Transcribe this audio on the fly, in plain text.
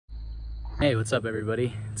Hey, what's up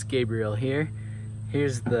everybody? It's Gabriel here.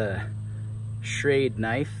 Here's the Schrade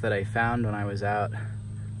knife that I found when I was out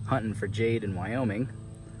hunting for jade in Wyoming.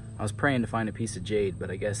 I was praying to find a piece of jade, but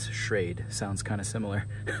I guess Schrade sounds kind of similar.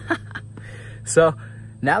 So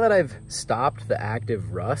now that I've stopped the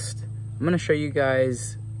active rust, I'm going to show you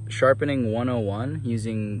guys sharpening 101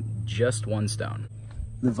 using just one stone.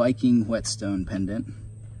 The Viking Whetstone Pendant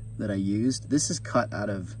that I used, this is cut out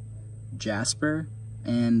of Jasper,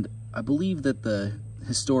 and I believe that the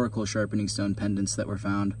historical sharpening stone pendants that were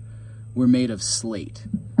found were made of slate.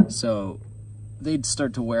 So they'd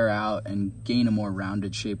start to wear out and gain a more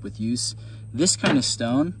rounded shape with use. This kind of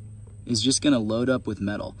stone is just gonna load up with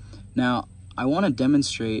metal. Now, I wanna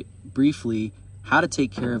demonstrate briefly how to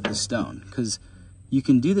take care of the stone, because you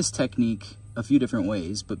can do this technique a few different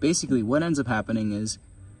ways, but basically what ends up happening is,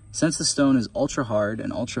 since the stone is ultra hard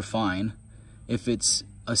and ultra fine, if it's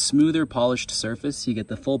a smoother polished surface, you get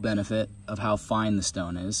the full benefit of how fine the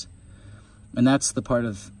stone is. And that's the part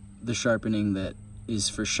of the sharpening that is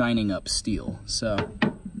for shining up steel. So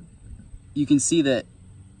you can see that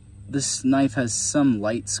this knife has some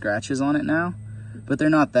light scratches on it now, but they're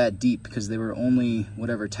not that deep because they were only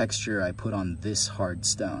whatever texture I put on this hard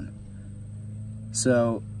stone.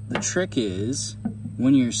 So the trick is,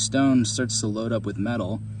 when your stone starts to load up with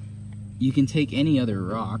metal, you can take any other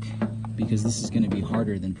rock, because this is going to be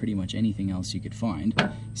harder than pretty much anything else you could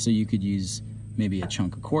find. So you could use maybe a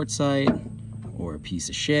chunk of quartzite, or a piece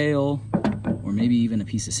of shale, or maybe even a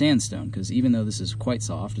piece of sandstone, because even though this is quite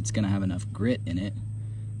soft, it's going to have enough grit in it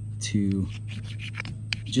to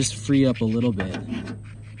just free up a little bit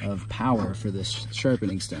of power for this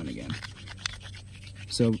sharpening stone again.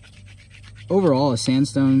 So overall, a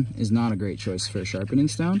sandstone is not a great choice for a sharpening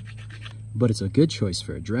stone, but it's a good choice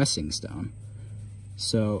for a dressing stone.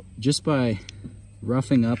 So just by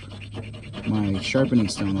roughing up my sharpening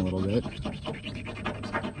stone a little bit,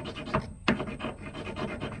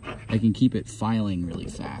 I can keep it filing really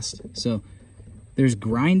fast. So there's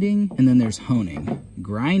grinding and then there's honing.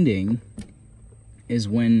 Grinding is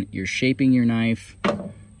when you're shaping your knife,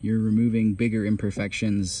 you're removing bigger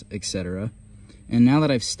imperfections, etc. And now that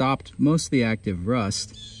I've stopped most of the active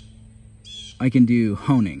rust, I can do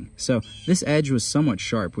honing. So this edge was somewhat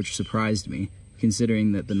sharp, which surprised me,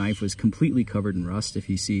 considering that the knife was completely covered in rust if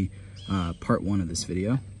you see part 1 of this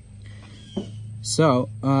video. So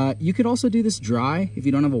you could also do this dry if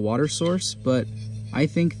you don't have a water source, but I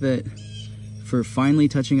think that for finally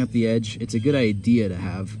touching up the edge, it's a good idea to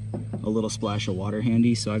have a little splash of water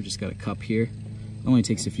handy. So I've just got a cup here. It only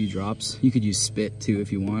takes a few drops. You could use spit too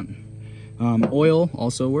if you want. Oil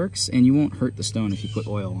also works, and you won't hurt the stone if you put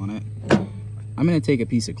oil on it. I'm gonna take a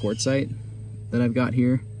piece of quartzite that I've got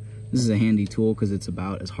here. This is a handy tool because it's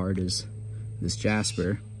about as hard as this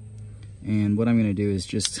Jasper. And what I'm going to do is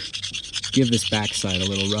just give this backside a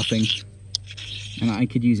little roughing. And I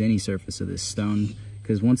could use any surface of this stone,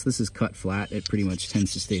 because once this is cut flat, it pretty much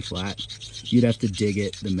tends to stay flat. You'd have to dig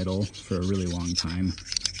it the middle for a really long time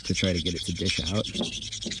to try to get it to dish out.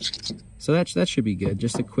 So that should be good.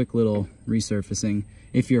 Just a quick little resurfacing.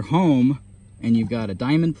 If you're home and you've got a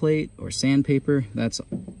diamond plate or sandpaper, that's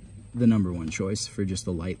the #1 choice for just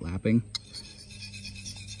the light lapping.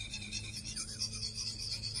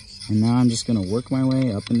 And now I'm just going to work my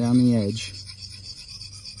way up and down the edge,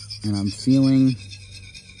 and I'm feeling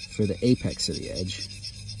for the apex of the edge.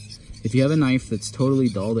 If you have a knife that's totally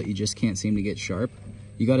dull that you just can't seem to get sharp,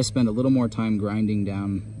 you got to spend a little more time grinding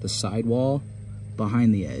down the sidewall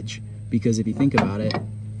behind the edge, because if you think about it,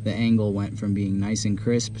 the angle went from being nice and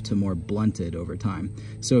crisp to more blunted over time.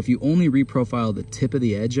 So if you only reprofile the tip of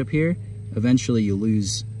the edge up here, eventually you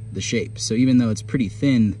lose the shape. So even though it's pretty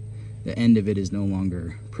thin, the end of it is no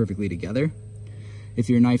longer perfectly together. If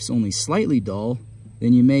your knife's only slightly dull,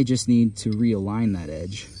 then you may just need to realign that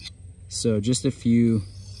edge. So just a few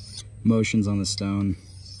motions on the stone,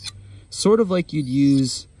 sort of like you'd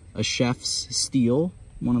use a chef's steel,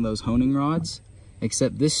 one of those honing rods,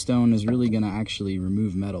 except this stone is really going to actually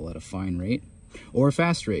remove metal at a fine rate, or a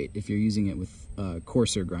fast rate if you're using it with a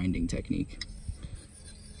coarser grinding technique.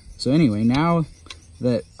 So anyway, now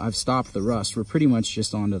that I've stopped the rust, we're pretty much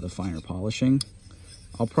just onto the finer polishing.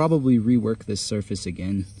 I'll probably rework this surface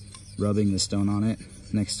again, rubbing the stone on it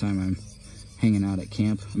next time I'm hanging out at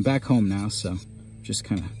camp. I'm back home now, so just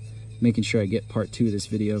kind of making sure I get part 2 of this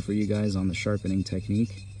video for you guys on the sharpening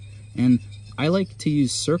technique. And I like to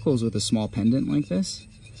use circles with a small pendant like this,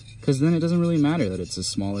 because then it doesn't really matter that it's a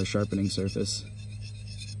smaller sharpening surface.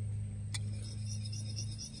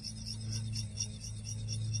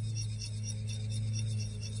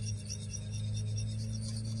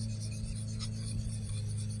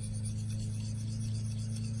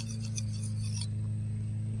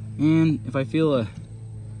 And if I feel a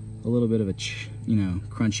little bit of a,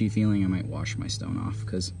 crunchy feeling, I might wash my stone off,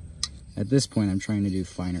 because at this point I'm trying to do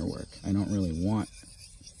finer work. I don't really want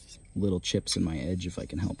little chips in my edge if I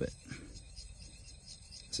can help it.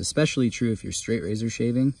 It's especially true if you're straight razor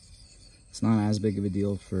shaving. It's not as big of a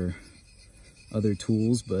deal for other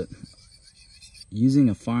tools, but using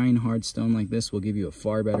a fine hard stone like this will give you a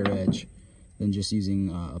far better edge than just using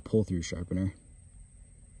a pull-through sharpener.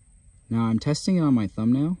 Now I'm testing it on my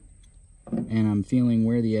thumbnail, and I'm feeling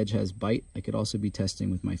where the edge has bite. I could also be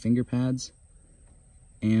testing with my finger pads.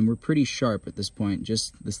 And we're pretty sharp at this point,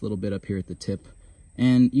 just this little bit up here at the tip.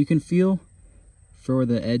 And you can feel for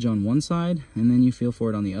the edge on one side, and then you feel for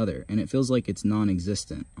it on the other. And it feels like it's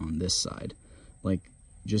non-existent on this side. Like,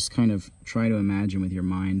 just kind of try to imagine with your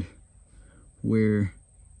mind where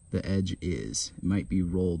the edge is. It might be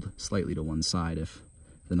rolled slightly to one side if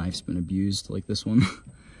the knife's been abused like this one.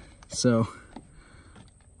 So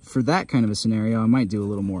for that kind of a scenario, I might do a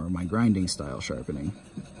little more of my grinding style sharpening.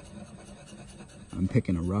 I'm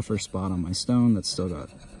picking a rougher spot on my stone that's still got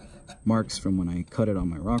marks from when I cut it on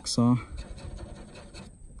my rock saw.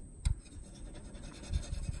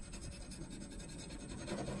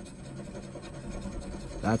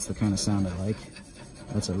 That's the kind of sound I like.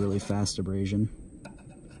 That's a really fast abrasion.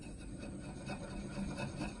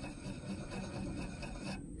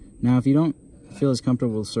 Now, if you don't feel as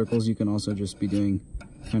comfortable with circles, you can also just be doing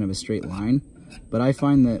kind of a straight line. But I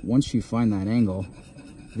find that once you find that angle,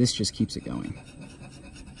 this just keeps it going.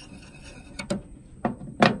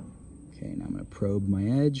 Okay, now I'm gonna probe my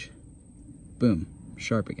edge. Boom,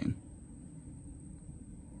 sharp again.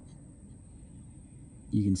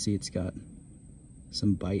 You can see it's got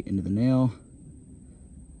some bite into the nail.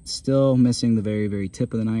 It's still missing the very, very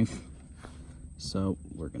tip of the knife. So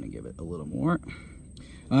we're gonna give it a little more.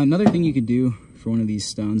 Another thing you could do for one of these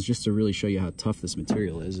stones, just to really show you how tough this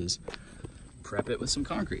material is prep it with some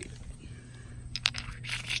concrete.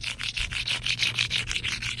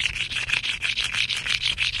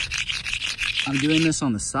 I'm doing this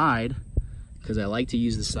on the side because I like to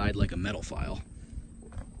use the side like a metal file.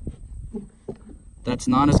 That's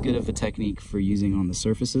not as good of a technique for using on the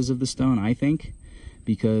surfaces of the stone, I think,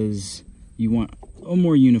 because you want a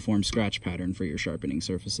more uniform scratch pattern for your sharpening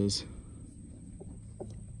surfaces.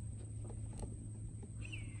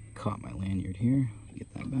 Caught my lanyard here,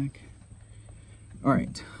 get that back. All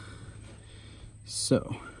right,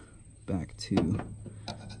 so back to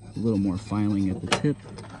a little more filing at the tip.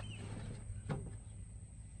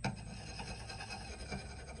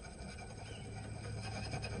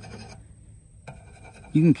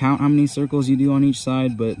 You can count how many circles you do on each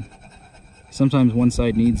side, but sometimes one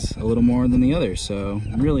side needs a little more than the other, so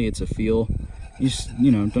really it's a feel. You just,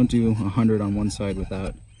 don't do 100 on one side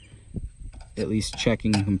without at least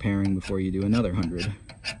checking and comparing before you do another 100.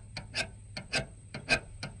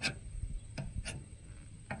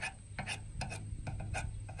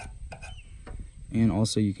 And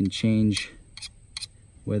also you can change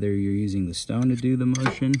whether you're using the stone to do the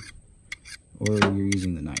motion or you're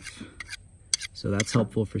using the knife. So that's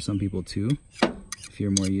helpful for some people too, if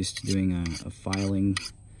you're more used to doing a filing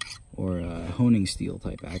or a honing steel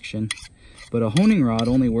type action. But a honing rod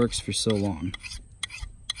only works for so long.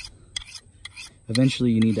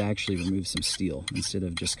 Eventually you need to actually remove some steel instead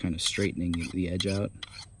of just kind of straightening the edge out.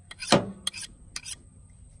 And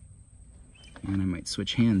I might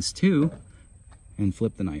switch hands too and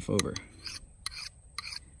flip the knife over.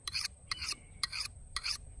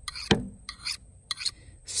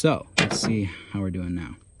 So let's see how we're doing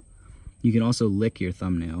now. You can also lick your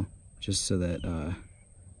thumbnail just so that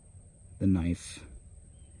the knife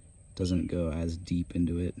doesn't go as deep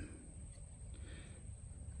into it.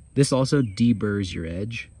 This also deburrs your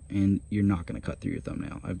edge, and you're not going to cut through your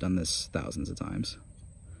thumbnail. I've done this thousands of times.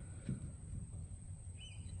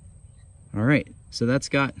 All right, so that's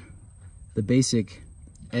got the basic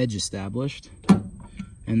edge established.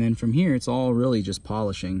 And then from here, it's all really just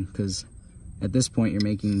polishing, because at this point, you're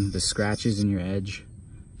making the scratches in your edge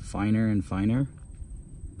finer and finer.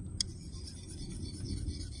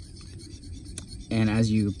 And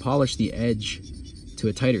as you polish the edge to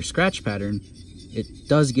a tighter scratch pattern, it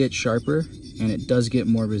does get sharper and it does get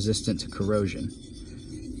more resistant to corrosion.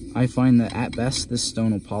 I find that at best, this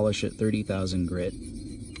stone will polish at 30,000 grit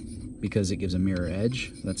because it gives a mirror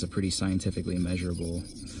edge. That's a pretty scientifically measurable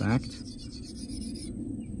fact.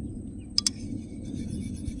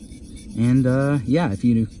 And yeah, if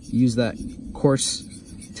you use that coarse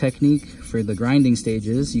technique for the grinding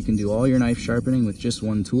stages, you can do all your knife sharpening with just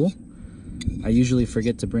one tool. I usually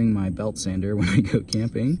forget to bring my belt sander when I go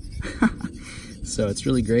camping. So it's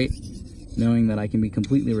really great knowing that I can be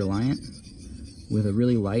completely reliant with a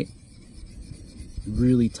really light,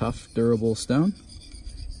 really tough, durable stone.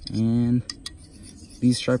 And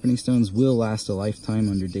these sharpening stones will last a lifetime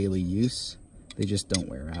under daily use. They just don't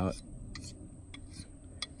wear out.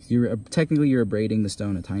 Technically you're abrading the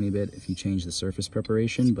stone a tiny bit if you change the surface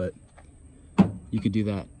preparation, but you could do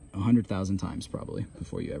that 100,000 times probably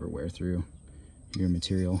before you ever wear through your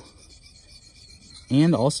material.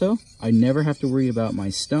 And also, I never have to worry about my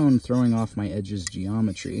stone throwing off my edge's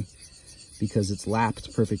geometry because it's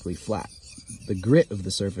lapped perfectly flat. The grit of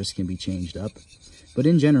the surface can be changed up, but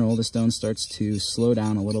in general, the stone starts to slow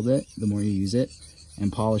down a little bit the more you use it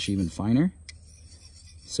and polish even finer.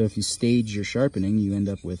 So if you stage your sharpening, you end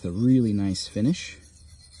up with a really nice finish.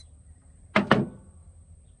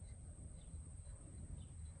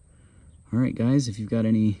 All right, guys, if you've got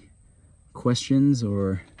any questions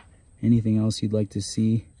or anything else you'd like to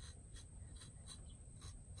see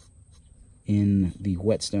in the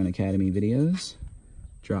Whetstone Academy videos,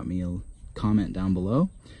 drop me a comment down below.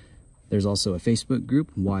 There's also a Facebook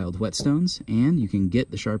group, Wild Whetstones, and you can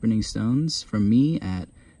get the sharpening stones from me at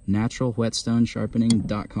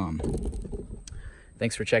naturalwhetstonesharpening.com.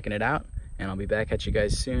 Thanks for checking it out, and I'll be back at you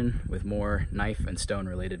guys soon with more knife and stone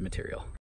related material.